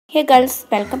Hey girls,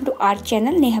 welcome to our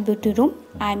channel Neha Beauty Room.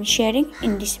 I am sharing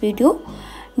in this video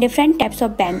different types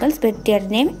of bangles with their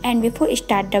name. And before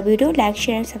start the video, like,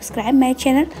 share and subscribe my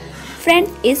channel. Friend,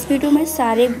 इस video में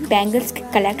सारे bangles के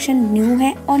collection new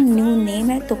है और new name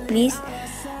है, तो please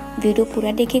video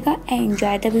पूरा देखिएगा एंड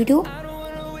एंजॉय द वीडियो।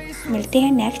 मिलते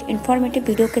हैं नेक्स्ट इन्फॉर्मेटिव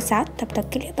वीडियो के साथ, तब तक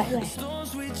के लिए bye bye.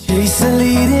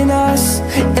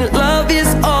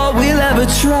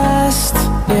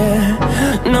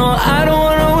 No, I don't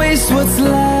wanna waste what's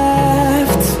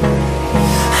left.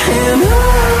 And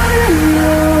on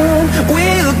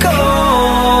we'll go,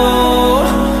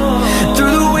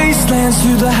 through the wastelands,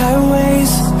 through the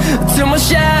highways, till my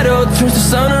shadow turns to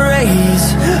sun rays.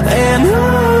 And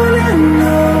on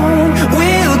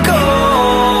we'll go,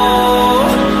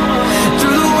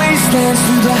 through the wastelands,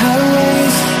 through the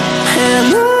highways,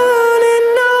 and on.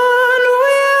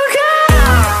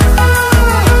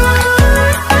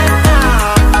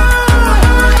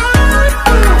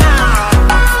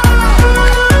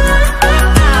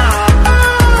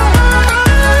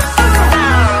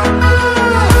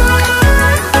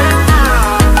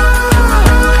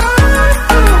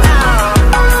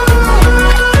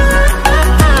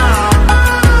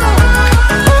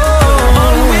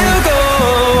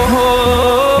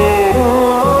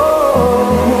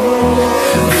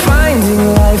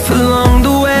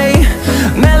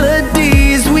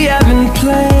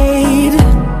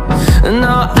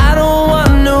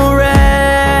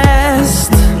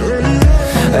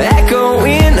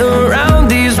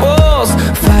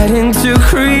 To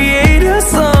create a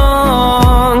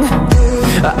song,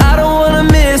 I don't wanna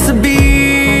miss a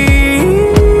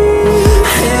beat.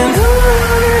 And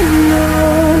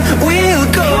on we'll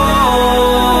go,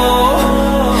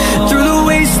 through the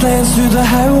wastelands, through the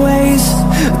highways,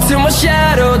 till my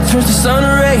shadow turns to sun